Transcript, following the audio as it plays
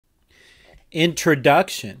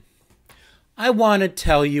Introduction. I want to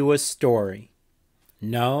tell you a story.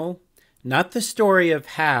 No, not the story of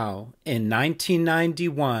how, in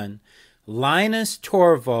 1991, Linus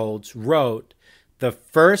Torvalds wrote the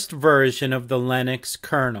first version of the Linux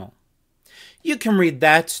kernel. You can read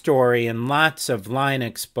that story in lots of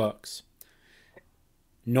Linux books.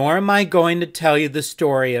 Nor am I going to tell you the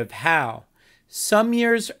story of how, some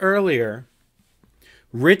years earlier,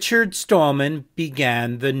 Richard Stallman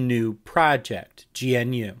began the GNU project,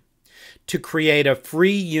 GNU, to create a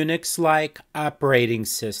free Unix-like operating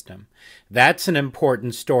system. That's an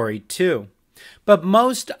important story too. But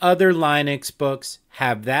most other Linux books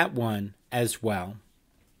have that one as well.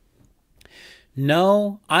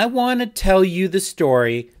 No, I want to tell you the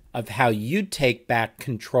story of how you take back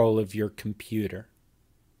control of your computer.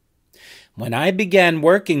 When I began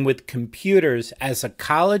working with computers as a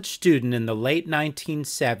college student in the late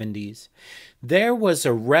 1970s, there was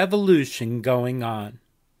a revolution going on.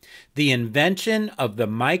 The invention of the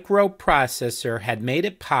microprocessor had made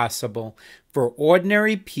it possible for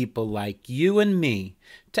ordinary people like you and me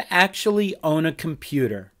to actually own a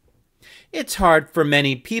computer. It's hard for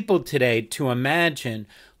many people today to imagine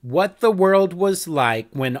what the world was like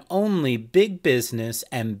when only big business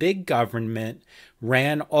and big government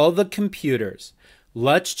ran all the computers.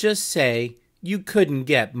 Let's just say you couldn't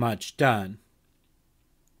get much done.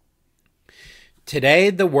 Today,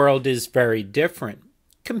 the world is very different.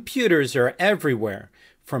 Computers are everywhere,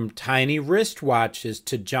 from tiny wristwatches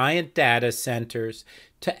to giant data centers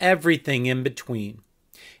to everything in between.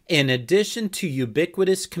 In addition to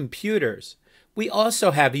ubiquitous computers, we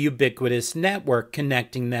also have a ubiquitous network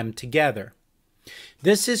connecting them together.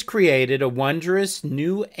 This has created a wondrous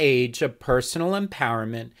new age of personal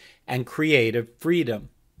empowerment and creative freedom.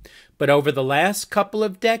 But over the last couple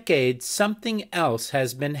of decades, something else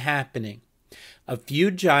has been happening. A few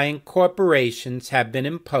giant corporations have been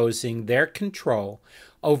imposing their control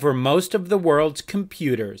over most of the world's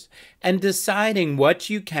computers and deciding what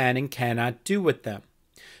you can and cannot do with them.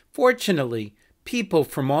 Fortunately, people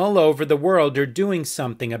from all over the world are doing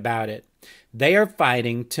something about it. They are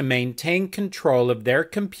fighting to maintain control of their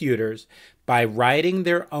computers by writing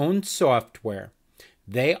their own software.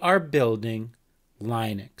 They are building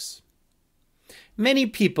Linux. Many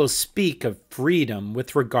people speak of freedom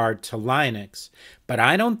with regard to Linux, but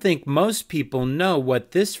I don't think most people know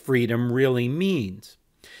what this freedom really means.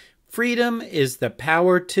 Freedom is the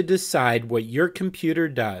power to decide what your computer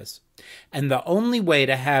does, and the only way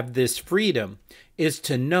to have this freedom is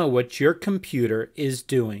to know what your computer is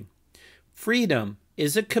doing. Freedom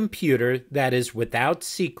is a computer that is without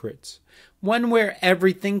secrets, one where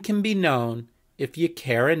everything can be known if you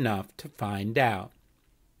care enough to find out.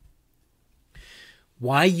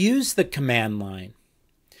 Why use the command line?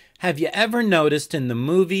 Have you ever noticed in the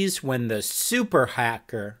movies when the super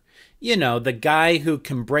hacker, the guy who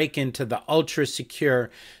can break into the ultra-secure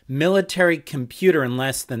military computer in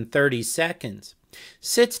less than 30 seconds,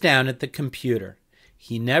 sits down at the computer?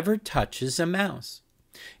 He never touches a mouse.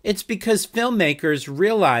 It's because filmmakers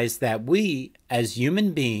realize that we, as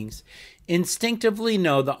human beings, instinctively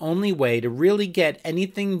know the only way to really get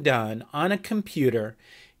anything done on a computer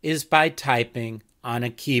is by typing on a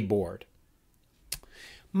keyboard.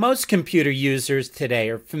 Most computer users today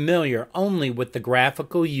are familiar only with the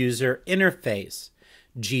graphical user interface,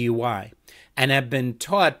 GUI, and have been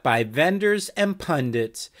taught by vendors and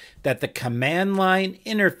pundits that the command line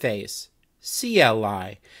interface,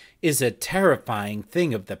 CLI, is a terrifying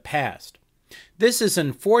thing of the past. This is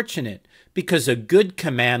unfortunate because a good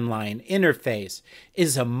command line interface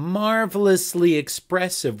is a marvelously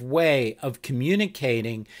expressive way of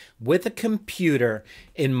communicating with a computer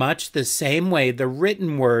in much the same way the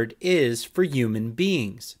written word is for human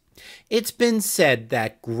beings. It's been said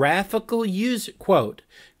that graphical user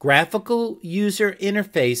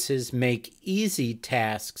interfaces make easy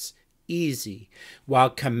tasks easy, while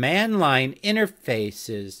command line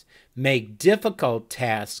interfaces make difficult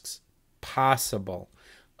tasks possible,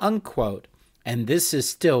 unquote. And this is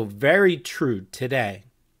still very true today.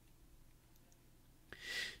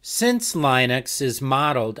 Since Linux is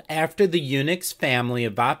modeled after the Unix family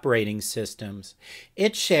of operating systems,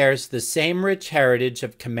 it shares the same rich heritage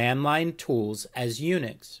of command line tools as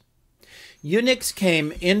Unix. Unix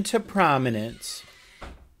came into prominence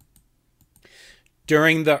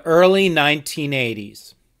during the early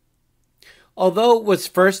 1980s, although it was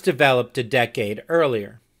first developed a decade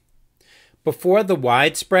earlier. Before the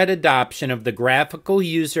widespread adoption of the graphical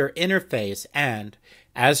user interface and,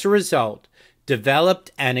 as a result,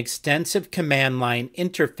 developed an extensive command line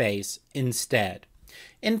interface instead.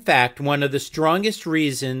 In fact, one of the strongest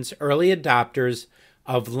reasons early adopters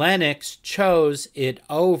of Linux chose it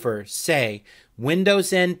over, say,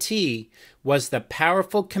 Windows NT was the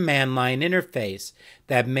powerful command line interface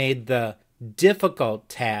that made the difficult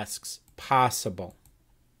tasks possible.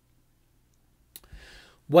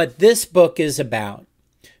 What this book is about.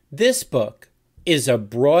 This book is a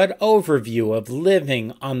broad overview of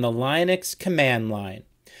living on the Linux command line.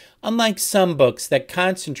 Unlike some books that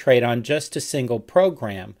concentrate on just a single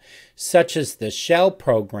program, such as the shell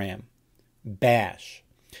program, Bash,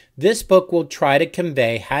 this book will try to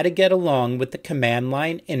convey how to get along with the command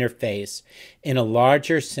line interface in a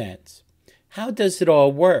larger sense. How does it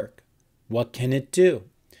all work? What can it do?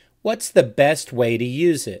 What's the best way to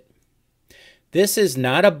use it? This is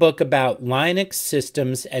not a book about Linux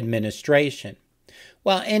systems administration.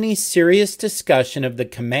 While any serious discussion of the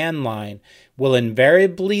command line will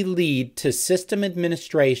invariably lead to system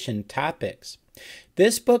administration topics,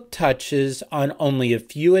 this book touches on only a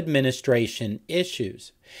few administration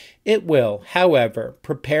issues. It will, however,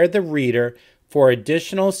 prepare the reader for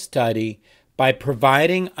additional study by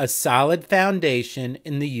providing a solid foundation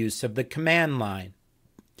in the use of the command line,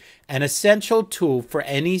 an essential tool for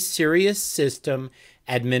any serious system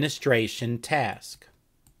administration task.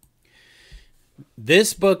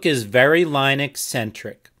 This book is very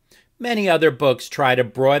Linux-centric. Many other books try to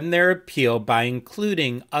broaden their appeal by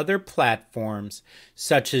including other platforms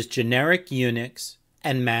such as generic Unix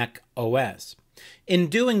and Mac OS. In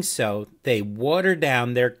doing so, they water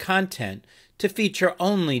down their content to feature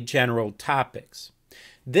only general topics.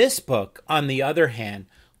 This book, on the other hand,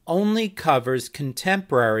 only covers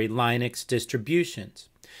contemporary Linux distributions.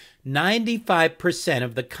 95%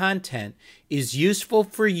 of the content is useful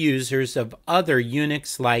for users of other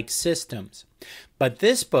Unix-like systems, but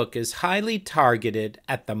this book is highly targeted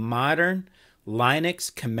at the modern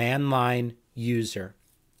Linux command line user.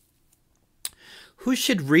 Who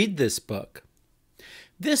should read this book?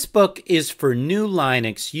 This book is for new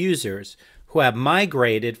Linux users who have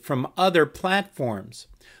migrated from other platforms.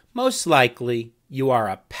 Most likely, you are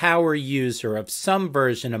a power user of some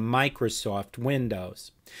version of Microsoft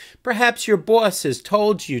Windows. Perhaps your boss has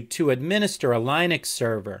told you to administer a Linux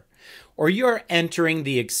server, or you're entering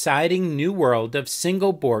the exciting new world of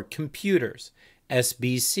single-board computers,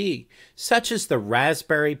 SBC, such as the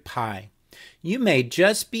Raspberry Pi. You may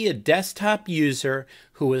just be a desktop user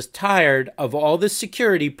who is tired of all the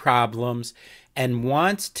security problems and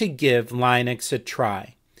wants to give Linux a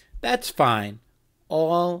try. That's fine.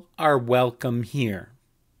 All are welcome here.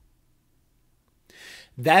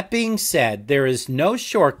 That being said, there is no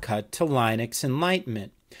shortcut to Linux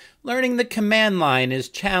enlightenment. Learning the command line is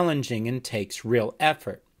challenging and takes real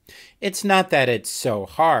effort. It's not that it's so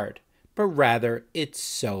hard, but rather it's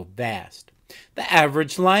so vast. The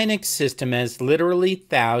average Linux system has literally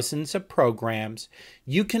thousands of programs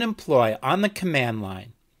you can employ on the command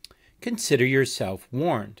line. Consider yourself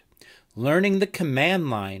warned. Learning the command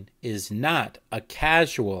line is not a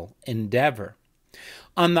casual endeavor.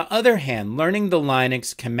 On the other hand, learning the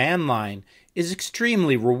Linux command line is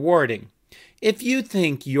extremely rewarding. If you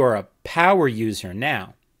think you're a power user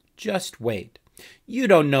now, just wait. You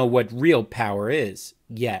don't know what real power is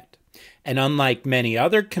yet. And unlike many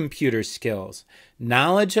other computer skills,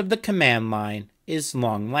 knowledge of the command line is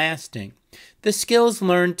long-lasting. The skills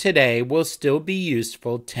learned today will still be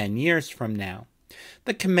useful 10 years from now.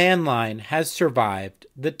 The command line has survived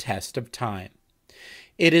the test of time.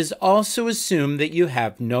 It is also assumed that you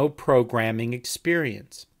have no programming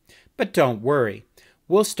experience. But don't worry,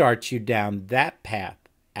 we'll start you down that path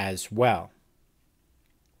as well.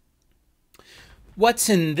 What's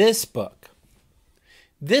in this book?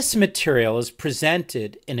 This material is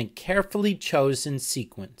presented in a carefully chosen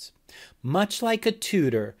sequence, much like a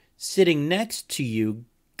tutor sitting next to you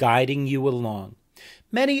guiding you along.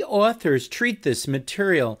 Many authors treat this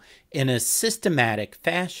material in a systematic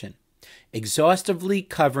fashion, exhaustively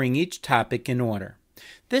covering each topic in order.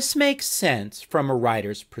 This makes sense from a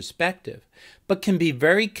writer's perspective, but can be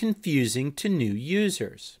very confusing to new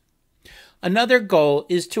users. Another goal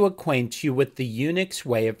is to acquaint you with the Unix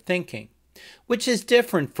way of thinking, which is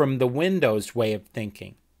different from the Windows way of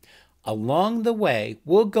thinking. Along the way,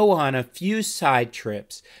 we'll go on a few side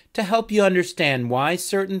trips to help you understand why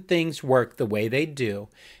certain things work the way they do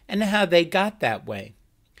and how they got that way.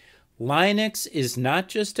 Linux is not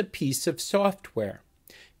just a piece of software.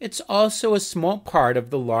 It's also a small part of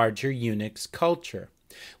the larger Unix culture,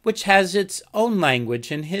 which has its own language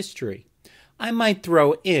and history. I might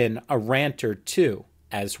throw in a rant or two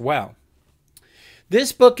as well.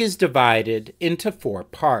 This book is divided into 4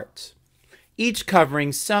 parts, each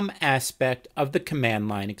covering some aspect of the command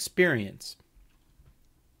line experience.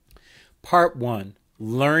 Part 1,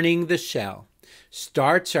 Learning the Shell.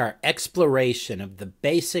 starts our exploration of the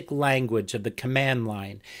basic language of the command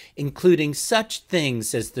line, including such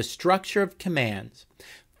things as the structure of commands,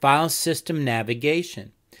 file system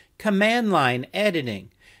navigation, command line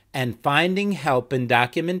editing, and finding help and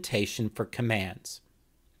documentation for commands.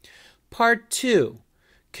 Part 2,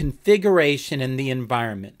 Configuration in the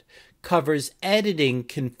Environment, covers editing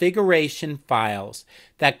configuration files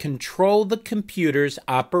that control the computer's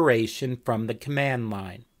operation from the command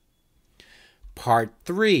line. Part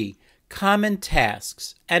 3, Common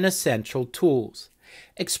Tasks and Essential Tools,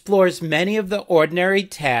 explores many of the ordinary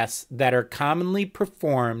tasks that are commonly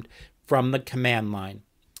performed from the command line.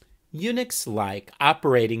 Unix-like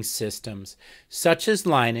operating systems, such as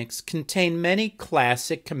Linux, contain many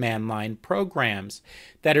classic command line programs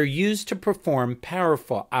that are used to perform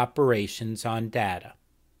powerful operations on data.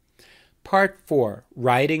 Part 4,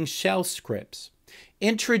 Writing Shell Scripts,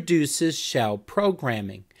 introduces shell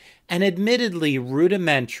programming, an admittedly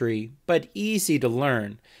rudimentary but easy to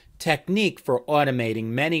learn technique for automating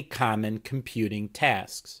many common computing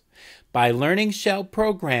tasks. By learning shell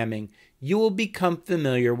programming, you will become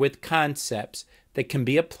familiar with concepts that can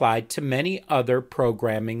be applied to many other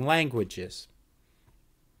programming languages.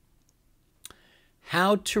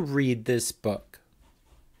 How to read this book.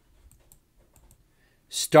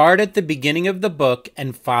 Start at the beginning of the book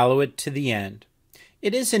and follow it to the end.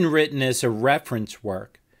 It isn't written as a reference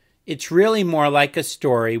work. It's really more like a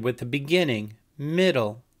story with a beginning,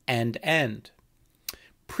 middle, and end.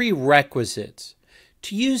 Prerequisites.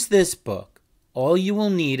 To use this book, all you will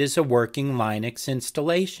need is a working Linux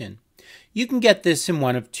installation. You can get this in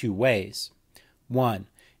one of two ways. 1.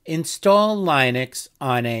 Install Linux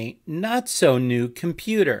on a not-so-new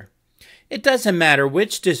computer. It doesn't matter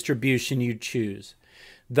which distribution you choose,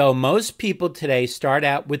 though most people today start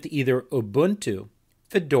out with either Ubuntu,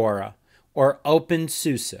 Fedora, or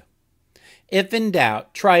OpenSUSE. If in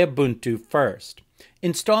doubt, try Ubuntu first.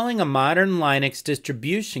 Installing a modern Linux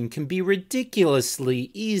distribution can be ridiculously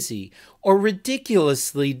easy or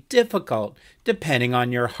ridiculously difficult depending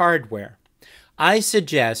on your hardware. I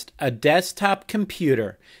suggest a desktop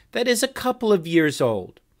computer that is a couple of years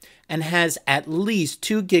old and has at least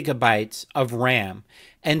 2 gigabytes of RAM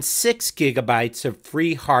and 6 gigabytes of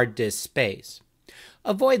free hard disk space.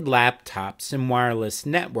 Avoid laptops and wireless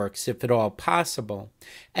networks if at all possible,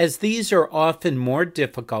 as these are often more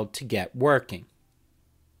difficult to get working.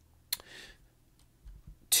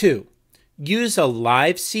 2. Use a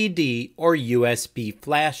live CD or USB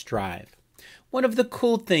flash drive. One of the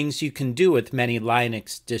cool things you can do with many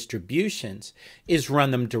Linux distributions is run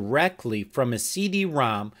them directly from a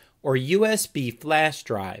CD-ROM or USB flash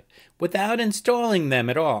drive without installing them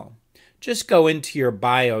at all. Just go into your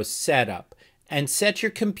BIOS setup and set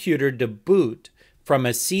your computer to boot from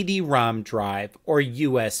a CD-ROM drive or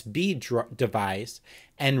USB device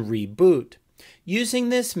and reboot. Using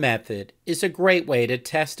this method is a great way to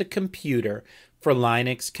test a computer for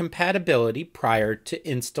Linux compatibility prior to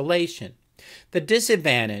installation. The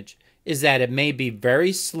disadvantage is that it may be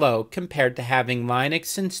very slow compared to having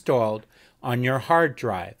Linux installed on your hard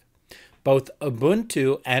drive. Both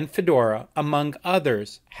Ubuntu and Fedora, among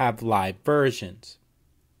others, have live versions.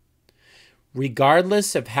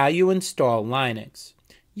 Regardless of how you install Linux,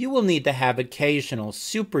 you will need to have occasional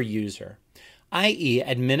superuser, i.e.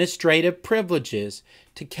 administrative privileges,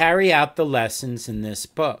 to carry out the lessons in this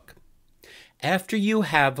book. After you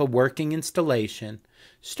have a working installation,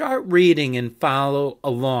 start reading and follow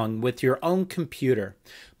along with your own computer.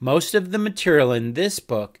 Most of the material in this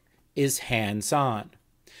book is hands-on.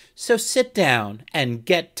 So sit down and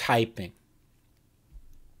get typing.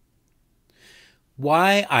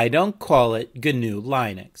 Why I don't call it GNU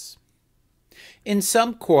Linux. In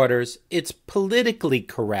some quarters, it's politically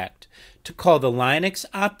correct to call the Linux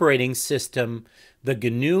operating system the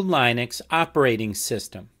GNU Linux operating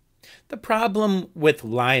system. The problem with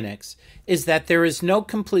Linux is that there is no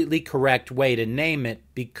completely correct way to name it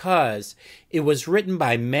because it was written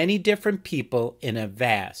by many different people in a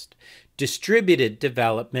vast, distributed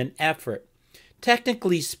development effort.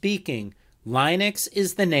 Technically speaking, Linux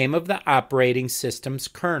is the name of the operating system's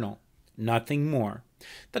kernel, nothing more.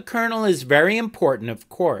 The kernel is very important, of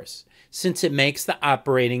course, since it makes the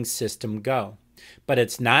operating system go, but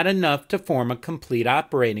it's not enough to form a complete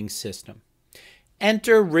operating system.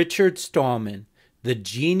 Enter Richard Stallman, the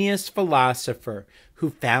genius philosopher who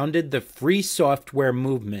founded the free software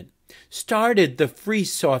movement, started the Free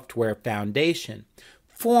Software Foundation,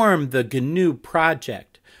 formed the GNU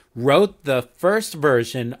project, wrote the first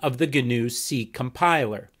version of the GNU C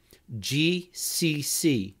compiler,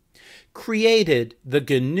 GCC, created the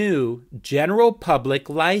GNU General Public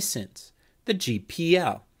License, the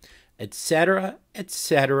GPL, etc.,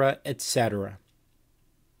 etc., etc.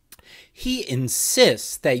 He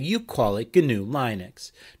insists that you call it GNU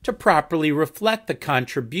Linux to properly reflect the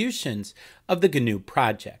contributions of the GNU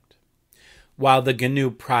project. While the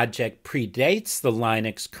GNU project predates the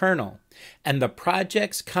Linux kernel, and the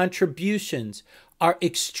project's contributions are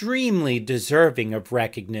extremely deserving of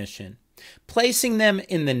recognition, placing them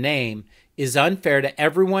in the name is unfair to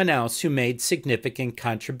everyone else who made significant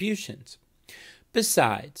contributions.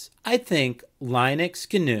 Besides, I think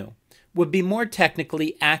Linux GNU would be more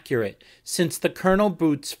technically accurate since the kernel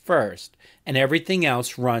boots first and everything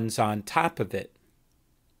else runs on top of it.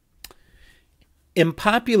 In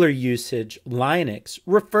popular usage, Linux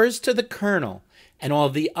refers to the kernel and all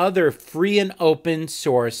the other free and open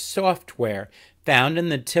source software found in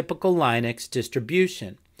the typical Linux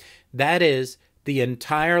distribution. That is, the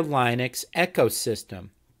entire Linux ecosystem,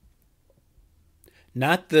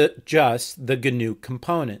 not just the GNU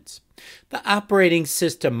components. The operating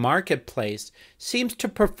system marketplace seems to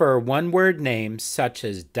prefer one-word names such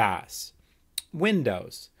as DOS,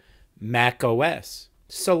 Windows, Mac OS,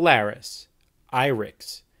 Solaris,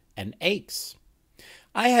 IRIX, and AIX.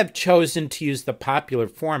 I have chosen to use the popular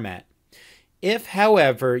format. If,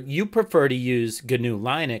 however, you prefer to use GNU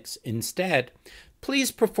Linux instead,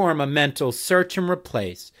 please perform a mental search and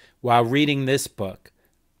replace while reading this book.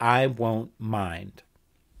 I won't mind.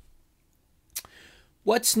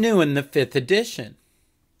 What's new in the 5th edition?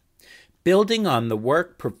 Building on the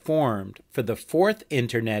work performed for the 4th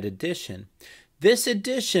Internet edition, this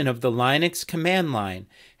edition of the Linux command line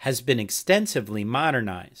has been extensively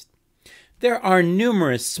modernized. There are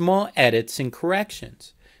numerous small edits and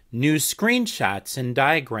corrections, new screenshots and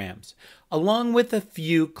diagrams, along with a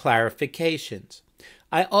few clarifications.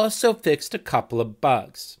 I also fixed a couple of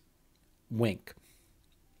bugs. Wink.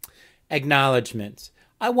 Acknowledgements.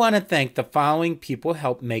 I want to thank the following people who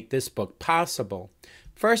helped make this book possible.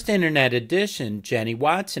 First Internet Edition, Jenny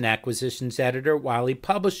Watson, Acquisitions Editor at Wiley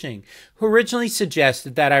Publishing, who originally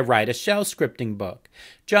suggested that I write a shell scripting book.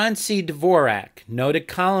 John C. Dvorak, noted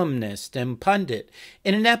columnist and pundit,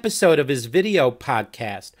 in an episode of his video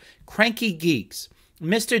podcast, Cranky Geeks,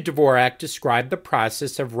 Mr. Dvorak described the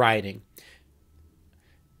process of writing.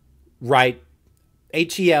 Write,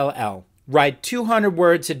 H-E-L-L, write 200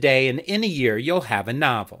 words a day and in a year you'll have a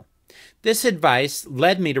novel. This advice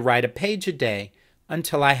led me to write a page a day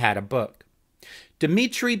until I had a book.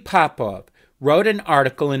 Dmitry Popov wrote an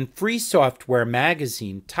article in Free Software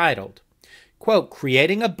magazine titled, quote,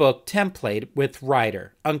 Creating a Book Template with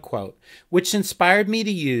Writer, unquote, which inspired me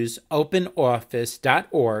to use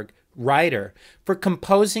OpenOffice.org Writer for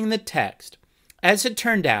composing the text. As it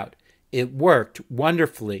turned out, it worked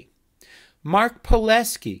wonderfully. Mark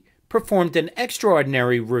Poleski performed an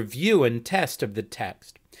extraordinary review and test of the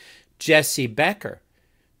text. Jesse Becker,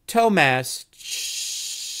 Tomas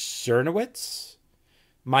Czernowitz,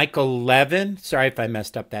 Michael Levin, sorry if I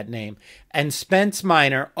messed up that name, and Spence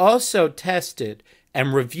Miner also tested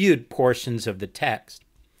and reviewed portions of the text.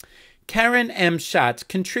 Karen M. Schatz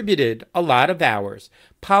contributed a lot of hours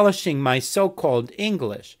polishing my so-called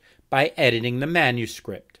English by editing the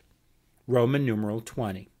manuscript. Roman numeral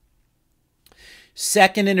 20.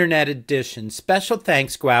 Second Internet Edition. Special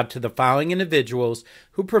thanks go out to the following individuals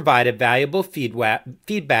who provided valuable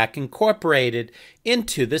feedback incorporated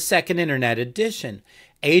into the Second Internet Edition.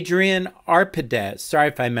 Adrian Arpidez, sorry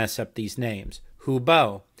if I mess up these names,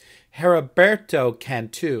 Hubo, Heriberto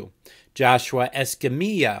Cantu, Joshua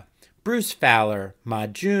Escamilla, Bruce Fowler,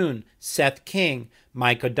 Majun, Seth King,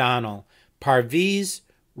 Mike O'Donnell, Parviz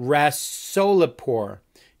Rasolapur,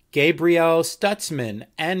 Gabriel Stutzman,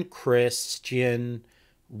 and Christian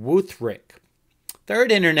Wuthrick.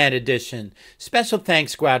 Third Internet Edition. Special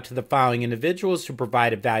thanks go out to the following individuals who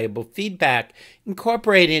provided valuable feedback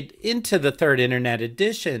incorporated into the Third Internet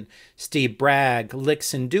Edition: Steve Bragg,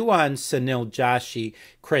 Lixon Duan, Sunil Joshi,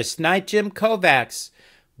 Chris Knight, Jim Kovacs,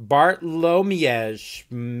 Bartlomiej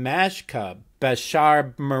Mashka,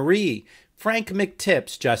 Bashar Marie, Frank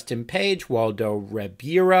McTips, Justin Page, Waldo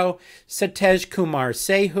Ribeiro, Satej Kumar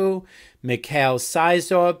Sehu, Mikhail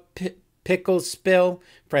Sizor, Pickle Spill,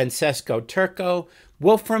 Francesco Turco,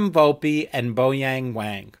 Wolfram Volpe, and Boyang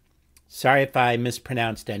Wang. Sorry if I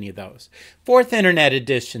mispronounced any of those. Fourth Internet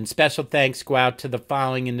Edition. Special thanks go out to the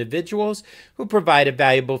following individuals who provided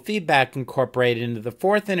valuable feedback incorporated into the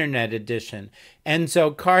Fourth Internet Edition: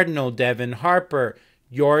 Enzo Cardinal, Devin Harper,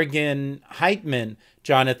 Jorgen Heitman,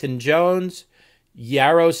 Jonathan Jones,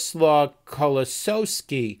 Yaroslav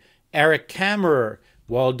Kolosowski, Eric Kammerer,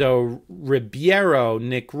 Waldo Ribeiro,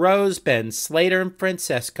 Nick Rose, Ben Slater, and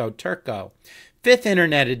Francesco Turco. Fifth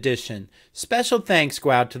Internet Edition. Special thanks go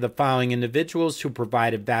out to the following individuals who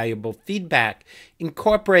provided valuable feedback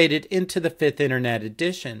incorporated into the Fifth Internet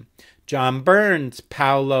Edition: John Burns,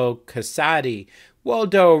 Paolo Casati,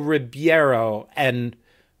 Waldo Ribeiro, and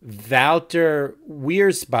Walter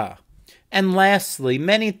Wiersba. And lastly,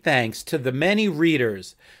 many thanks to the many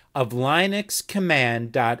readers of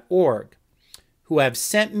linuxcommand.org who have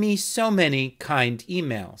sent me so many kind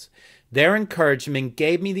emails. Their encouragement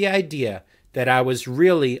gave me the idea that I was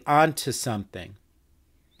really onto something.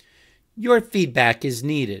 Your feedback is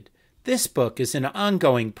needed. This book is an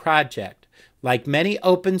ongoing project. Like many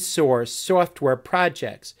open source software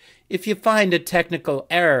projects, if you find a technical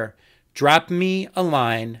error, drop me a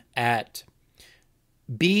line at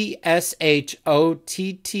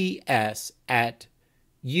bshotts@userceforge.net.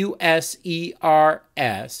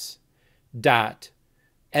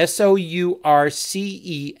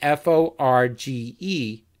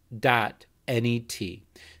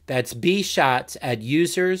 That's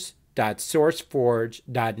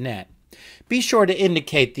bshotts@users.sourceforge.net. Be sure to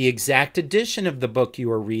indicate the exact edition of the book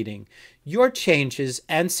you are reading. Your changes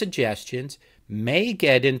and suggestions may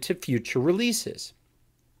get into future releases.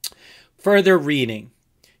 Further reading.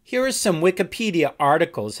 Here are some Wikipedia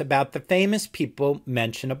articles about the famous people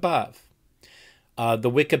mentioned above.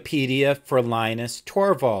 The Wikipedia for Linus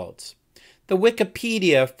Torvalds. The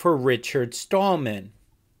Wikipedia for Richard Stallman.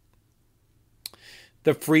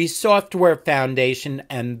 The Free Software Foundation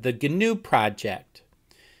and the GNU Project.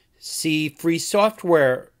 See Free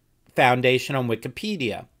Software Foundation on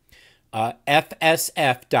Wikipedia.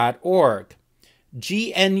 FSF.org.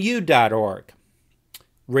 GNU.org.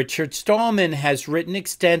 Richard Stallman has written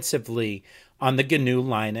extensively on the GNU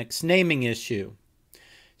Linux naming issue.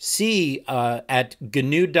 See at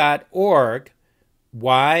GNU.org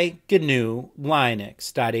why GNU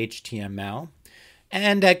Linux.html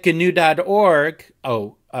and at GNU.org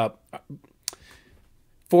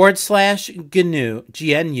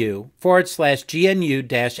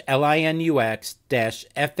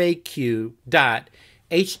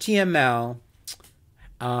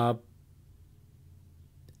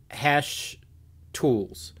hash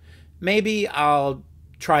tools. Maybe I'll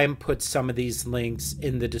try and put some of these links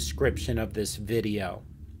in the description of this video.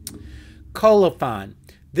 Colophon.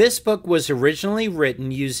 This book was originally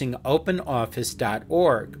written using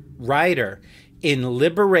OpenOffice.org Writer in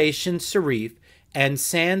Liberation Serif and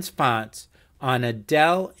sans fonts on a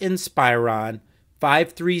Dell Inspiron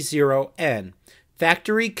 530N,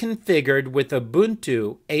 factory configured with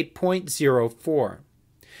Ubuntu 8.04.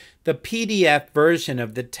 The PDF version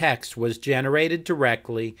of the text was generated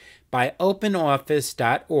directly by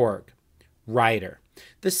OpenOffice.org Writer.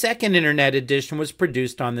 The second Internet Edition was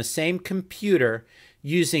produced on the same computer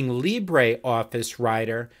using LibreOffice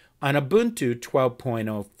Writer on Ubuntu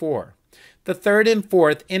 12.04. The third and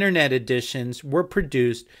fourth Internet Editions were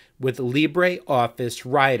produced with LibreOffice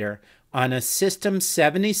Writer on a System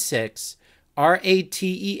 76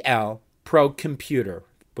 RATEL Pro computer.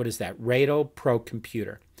 What is that? RATEL Pro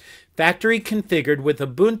computer. Factory configured with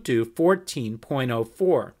Ubuntu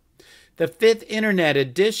 14.04. The fifth Internet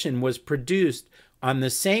Edition was produced on the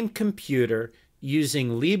same computer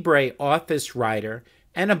using LibreOffice Writer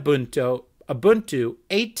and Ubuntu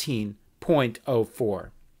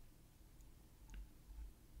 18.04.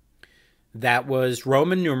 That was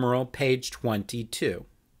Roman numeral page 22.